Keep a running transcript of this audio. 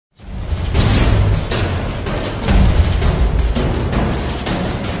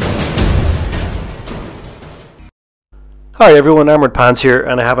Hi everyone, Armoured Pants here,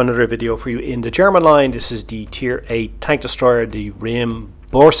 and I have another video for you in the German line. This is the Tier VIII tank destroyer, the Rhm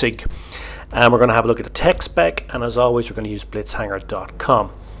Borsig, and we're going to have a look at the tech spec, and as always we're going to use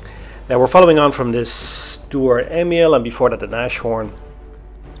blitzhanger.com. Now we're following on from this Stuart Emil, and before that the Nashorn.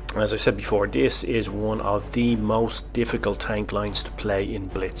 As I said before, this is one of the most difficult tank lines to play in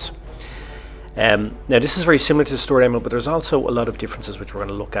Blitz. Now this is very similar to the Stuart Emil, but there's also a lot of differences which we're going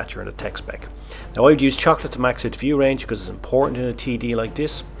to look at during the tech spec. Now I would use chocolate to max out view range because it's important in a TD like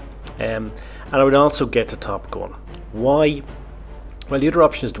this, and I would also get the top gun. Why? Well, the other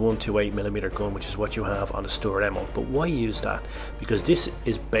option is the 128mm gun, which is what you have on the Stuart Emil, but why use that? Because this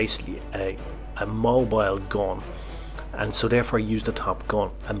is basically a mobile gun, and so therefore I use the top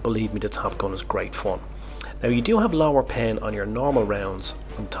gun, and believe me, the top gun is great fun. Now you do have lower pen on your normal rounds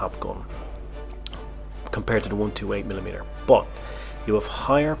on top gun compared to the 128mm, but you have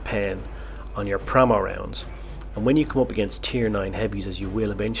higher pen on your promo rounds, and when you come up against tier 9 heavies, as you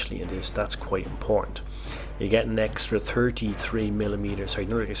will eventually in this, that's quite important. You get an extra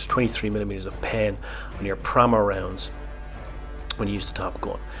 23mm of pen on your promo rounds when you use the top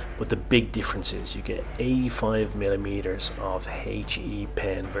gun, but the big difference is you get 85mm of HE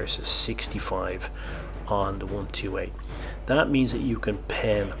pen versus 65 on the 128. That means that you can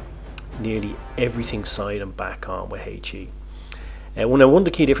pen nearly everything side and back on with HE. One of the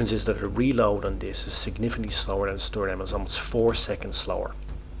key differences is that the reload on this is significantly slower than the Stuart Emil. It's almost 4 seconds slower.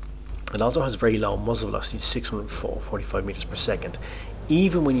 It also has very low muzzle velocity, 645 meters per second.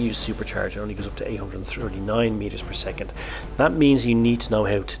 Even when you use supercharge, it only goes up to 839 meters per second. That means you need to know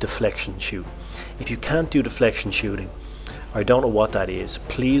how to deflection shoot. If you can't do deflection shooting, I don't know what that is,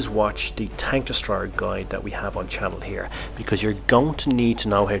 please watch the tank destroyer guide that we have on channel here, because you're going to need to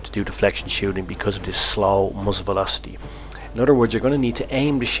know how to do deflection shooting because of this slow muzzle velocity. In other words, you're going to need to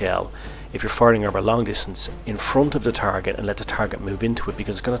aim the shell, if you're firing over a long distance, in front of the target and let the target move into it,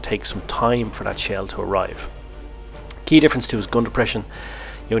 because it's going to take some time for that shell to arrive. Key difference too is gun depression.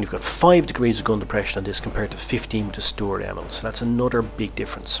 You've got 5 degrees of gun depression on this compared to 15 with the Stuart Emil, so that's another big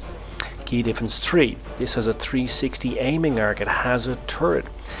difference. Key difference 3, this has a 360 aiming arc, it has a turret.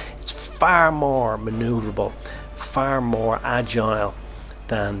 It's far more maneuverable, far more agile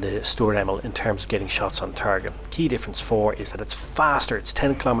than the Stuart Emil in terms of getting shots on target. Key difference 4 is that it's faster, it's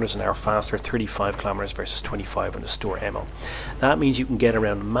 10 kilometers an hour faster, 35 kilometers versus 25 on the Stuart Emil. That means you can get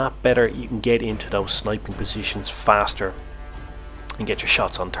around the map better, you can get into those sniping positions faster and get your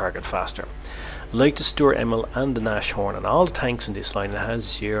shots on target faster. Like the Stuart Emil and the Nashorn and all the tanks in this line, it has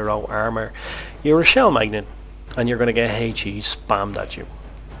 0 armour. You're a shell magnet and you're going to get HE spammed at you.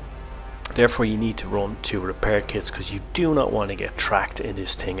 Therefore you need to run 2 repair kits, because you do not want to get tracked in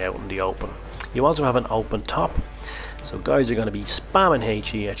this thing out in the open. You also have an open top, so guys are going to be spamming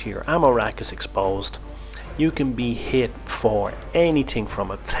HE at you. Your ammo rack is exposed. You can be hit for anything from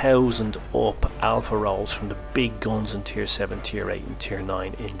 1,000 up alpha rolls from the big guns in tier 7, tier 8 and tier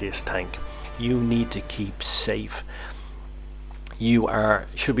 9 in this tank. You need to keep safe. You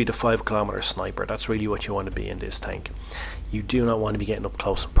should be the 5-kilometer sniper. That's really what you want to be in this tank. You do not want to be getting up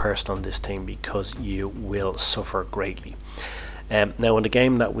close and personal on this thing, because you will suffer greatly. Now in the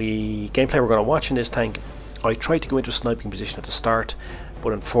gameplay we're going to watch in this tank, I tried to go into a sniping position at the start,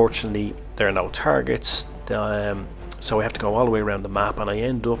 but unfortunately there are no targets, so I have to go all the way around the map, and I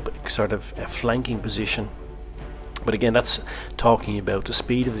end up sort of a flanking position. But again, that's talking about the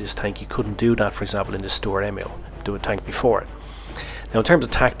speed of this tank. You couldn't do that, for example, in the Stuart Emil, do a tank before it. Now in terms of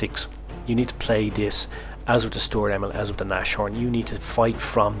tactics, you need to play this as with the Stuart Emil, as with the Nashorn. You need to fight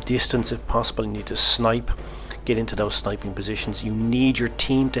from distance if possible. You need to snipe, get into those sniping positions. You need your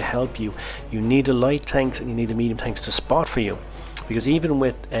team to help you. You need the light tanks and you need the medium tanks to spot for you, because even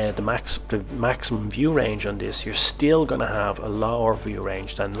with the maximum view range on this, you're still going to have a lower view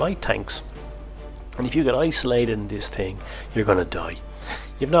range than light tanks. And if you get isolated in this thing, you're going to die.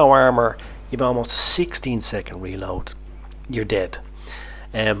 You've no armour, you've almost a 16-second reload, you're dead.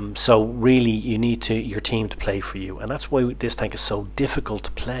 So really you need your team to play for you, and that's why this tank is so difficult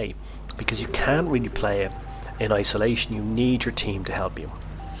to play, because you can't really play it in isolation. You need your team to help you.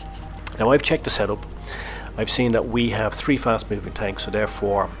 Now I've checked the setup. I've seen that we have 3 fast moving tanks, so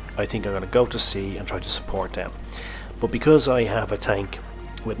therefore I think I'm going to go to C and try to support them. But because I have a tank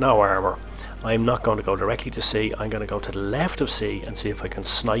with no armour, I'm not going to go directly to C. I'm going to go to the left of C and see if I can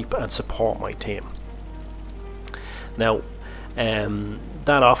snipe and support my team. Now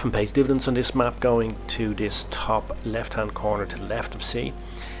that often pays dividends on this map, going to this top left hand corner to the left of C,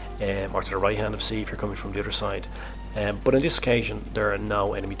 or to the right hand of C if you're coming from the other side. But on this occasion there are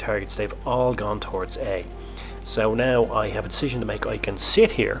no enemy targets, they've all gone towards A. So now I have a decision to make. I can sit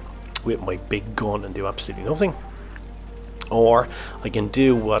here with my big gun and do absolutely nothing, Or I can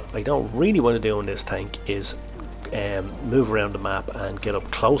do what I don't really want to do in this tank, is move around the map and get up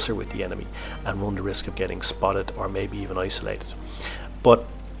closer with the enemy and run the risk of getting spotted or maybe even isolated. But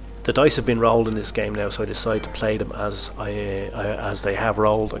the dice have been rolled in this game now, so I decided to play them as they have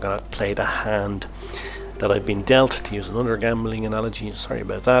rolled. I'm going to play the hand that I've been dealt, to use another gambling analogy. Sorry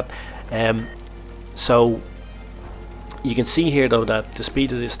about that. So you can see here though that the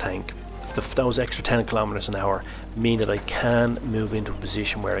speed of this tank, those extra 10 kilometers an hour, mean that I can move into a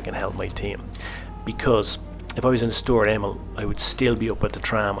position where I can help my team. Because if I was in the Stuart Emil, I would still be up at the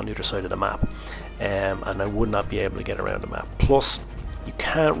tram on the other side of the map, and I would not be able to get around the map. Plus, you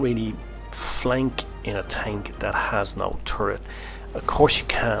can't really flank in a tank that has no turret. Of course you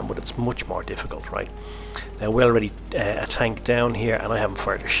can, but it's much more difficult, right? Now we're already a tank down here, and I haven't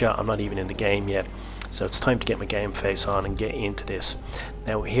fired a shot. I'm not even in the game yet, so it's time to get my game face on and get into this.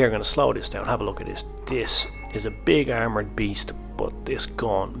 Now here, I'm going to slow this down. Have a look at this. This is a big armored beast, but this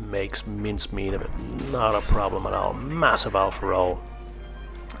gun makes mincemeat of it. Not a problem at all. Massive alpha roll.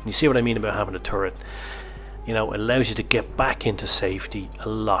 You see what I mean about having a turret? You know, it allows you to get back into safety a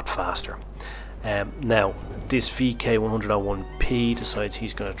lot faster. Now this VK101P decides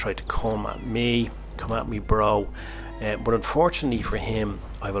he's going to try to come at me bro, but unfortunately for him,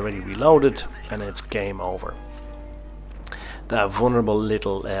 I've already reloaded and it's game over. That vulnerable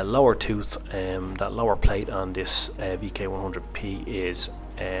little lower tooth, that lower plate on this VK100P is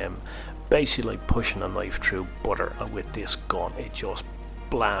basically like pushing a knife through butter, and with this gun it just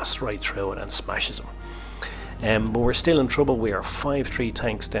blasts right through it and smashes them. But we're still in trouble. We are 5-3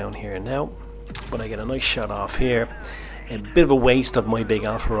 tanks down here now, but I get a nice shot off here. A bit of a waste of my big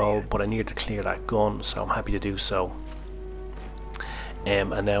alpha roll, but I needed to clear that gun, so I'm happy to do so. And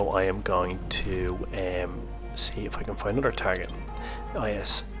now I am going to see if I can find another target.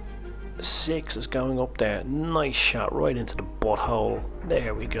 IS-6 is going up there. Nice shot right into the butthole.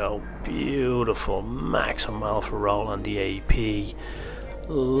 There we go. Beautiful. Maximum alpha roll on the AP.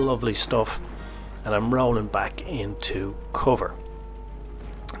 Lovely stuff. And I'm rolling back into cover.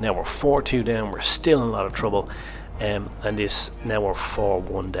 Now we're 4-2 down. We're still in a lot of trouble. And now we're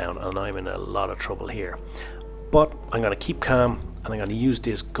 4-1 down, and I'm in a lot of trouble here. But I'm going to keep calm, and I'm going to use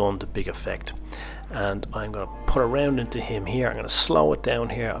this gun to big effect. And I'm going to put a round into him here. I'm going to slow it down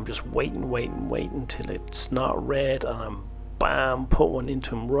here. I'm just waiting till it's not red, and I'm bam, put one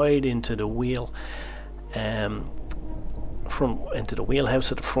into him right into the wheel, into the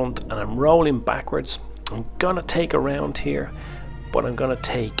wheelhouse at the front, and I'm rolling backwards. I'm going to take a round here, but I'm going to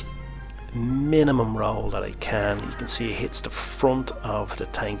take minimum roll that I can. You can see it hits the front of the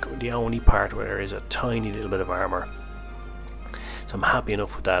tank, the only part where there is a tiny little bit of armor. So I'm happy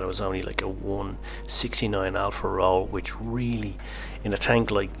enough with that. It was only like a 169 alpha roll, which really in a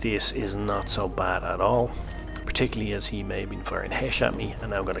tank like this is not so bad at all, particularly as he may have been firing hesh at me,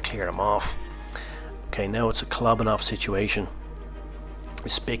 and now I'm going to clear him off. Okay, now it's a clubbing off situation. The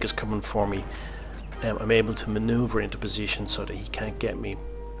spec is coming for me. I'm able to maneuver into position so that he can't get me.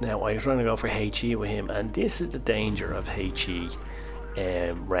 Now I was trying to go for HE with him, and this is the danger of HE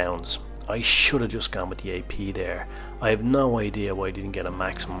rounds. I should have just gone with the AP there. I have no idea why I didn't get a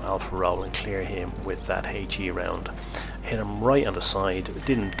maximum alpha roll and clear him with that HE round. I hit him right on the side. It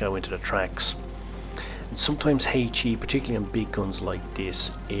didn't go into the tracks. And sometimes HE, particularly on big guns like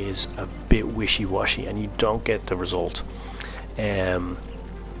this, is a bit wishy-washy and you don't get the result.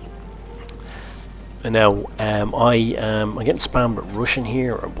 And now I'm getting spammed with Russian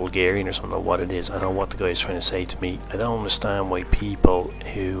here, or Bulgarian, or something, or what it is. I don't know what the guy is trying to say to me. I don't understand why people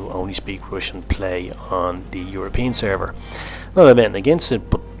who only speak Russian play on the European server. Not that I'm anything against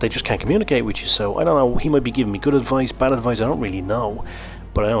it, but they just can't communicate with you. So I don't know, he might be giving me good advice, bad advice, I don't really know,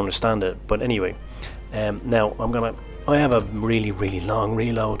 but I don't understand it. But anyway, now I have a really long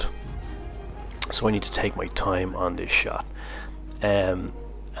reload, so I need to take my time on this shot.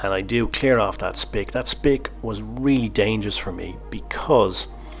 And I do clear off that spec. That spec was really dangerous for me because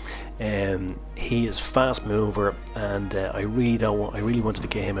he is fast mover, and I really wanted to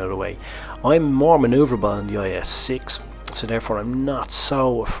get him out of the way. I'm more maneuverable in the IS-6, so therefore I'm not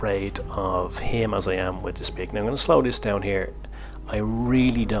so afraid of him as I am with the spec. Now I'm going to slow this down here. I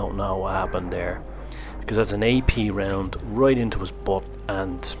really don't know what happened there, because that's an AP round right into his butt,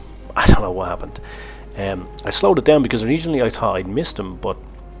 and I don't know what happened. I slowed it down because originally I thought I'd missed him, but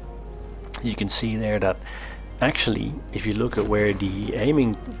you can see there that actually if you look at where the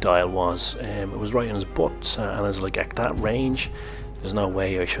aiming dial was, it was right in his butt, and I was like, at that range there's no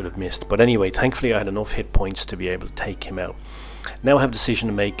way I should have missed. But anyway, thankfully I had enough hit points to be able to take him out. Now I have a decision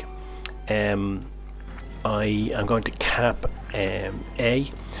to make. I am going to cap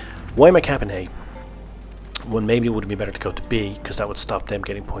A. Why am I capping A? Well, maybe it would be better to go to B, because that would stop them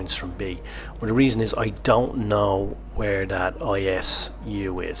getting points from B. Well, the reason is I don't know where that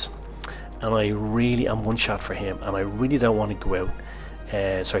ISU is, and I'm one shot for him, and I really don't want to go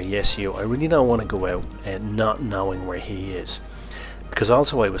out. Sorry, SU. I really don't want to go out not knowing where he is, because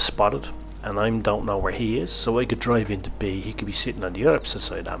also I was spotted, and I don't know where he is. So I could drive into B. He could be sitting on the other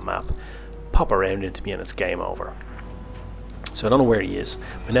side of that map, pop around into me, and it's game over. So I don't know where he is,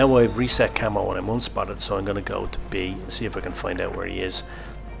 but now I've reset camo and I'm unspotted, so I'm going to go to B and see if I can find out where he is.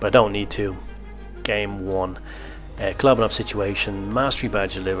 But I don't need to. Game 1. Klobanov situation, mastery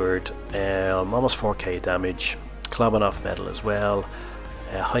badge delivered, almost 4k damage, Klobanov medal as well,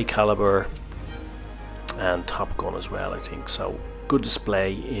 high caliber, and top gun as well, I think. So good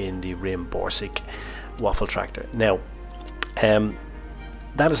display in the Rhm Borsig waffle tractor. Now,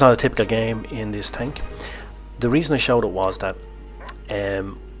 that is not a typical game in this tank. The reason I showed it was that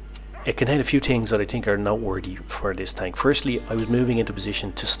it contained a few things that I think are noteworthy for this tank. Firstly, I was moving into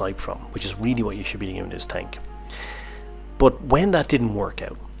position to snipe from, which is really what you should be doing in this tank. But when that didn't work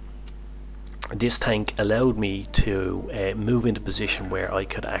out, this tank allowed me to move into position where I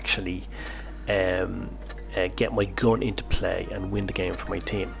could actually get my gun into play and win the game for my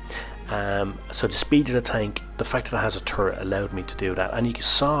team. So the speed of the tank, the fact that it has a turret, allowed me to do that. And you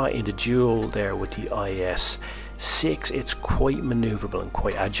saw in the duel there with the IS-6, it's quite maneuverable and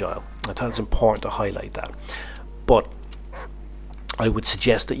quite agile. I thought it's important to highlight that. But I would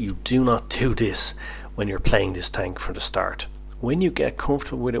suggest that you do not do this when you're playing this tank from the start. When you get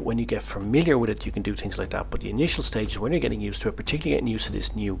comfortable with it, when you get familiar with it, you can do things like that. But the initial stages, when you're getting used to it, particularly getting used to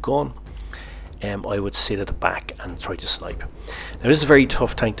this new gun, I would sit at the back and try to snipe. Now this is a very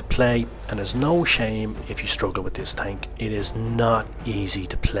tough tank to play, and there's no shame if you struggle with this tank. It is not easy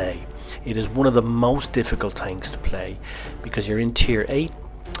to play. It is one of the most difficult tanks to play because you're in Tier 8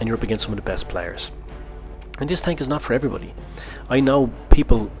 and you're up against some of the best players. And this tank is not for everybody. I know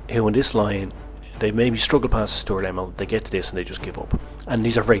people who in this line, they maybe struggle past the Stuart Emil, they get to this and they just give up. And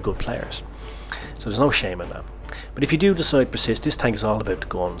these are very good players. So there's no shame in that. But if you do decide to persist, this tank is all about the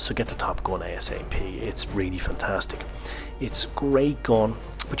gun, so get the top gun ASAP. It's really fantastic. It's a great gun,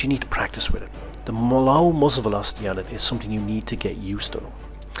 but you need to practice with it. The low muzzle velocity on it is something you need to get used to.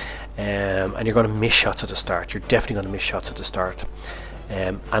 And you're going to miss shots at the start. You're definitely going to miss shots at the start.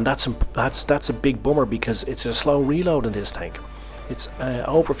 And that's a big bummer because it's a slow reload in this tank. It's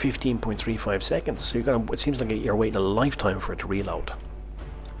over 15.35 seconds, so it seems like you're waiting a lifetime for it to reload.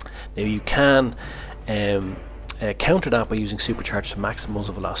 Now you can counter that by using supercharge to max the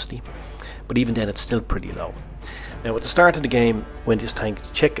muzzle velocity, but even then it's still pretty low. Now at the start of the game, when this tank,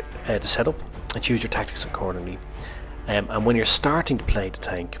 check the setup and choose your tactics accordingly. And when you're starting to play the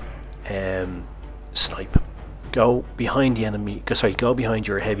tank, snipe. Go behind the enemy, go behind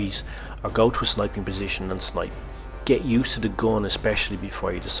your heavies, or go to a sniping position and snipe. Get used to the gun, especially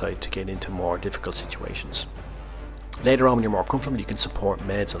before you decide to get into more difficult situations. Later on, when you're more comfortable, you can support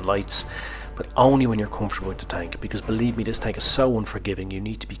meds and lights, but only when you're comfortable with the tank, because believe me, this tank is so unforgiving. You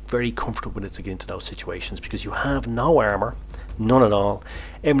need to be very comfortable with it to get into those situations, because you have no armour, none at all.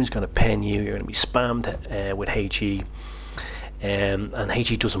 Everyone's going to pen you, you're going to be spammed with HE, and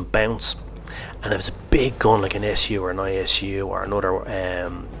HE doesn't bounce. And if it's a big gun like an SU or an ISU or another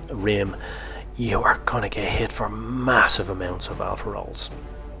Rhm, you are going to get hit for massive amounts of alpha rolls.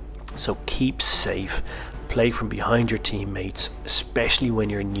 So keep safe, play from behind your teammates, especially when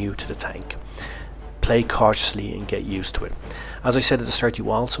you're new to the tank. Play cautiously and get used to it. As I said at the start,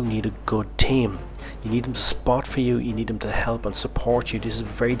 you also need a good team. You need them to spot for you, you need them to help and support you. This is a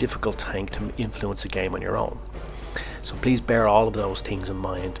very difficult tank to influence a game on your own. So please bear all of those things in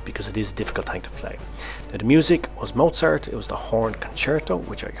mind, because it is a difficult tank to play. Now the music was Mozart, it was the Horn Concerto,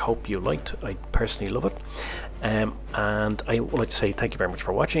 which I hope you liked. I personally love it. And I would like to say thank you very much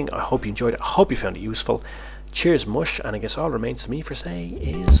for watching. I hope you enjoyed it, I hope you found it useful. Cheers Mush, and I guess all remains to me for say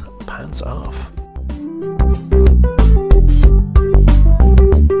is pants off.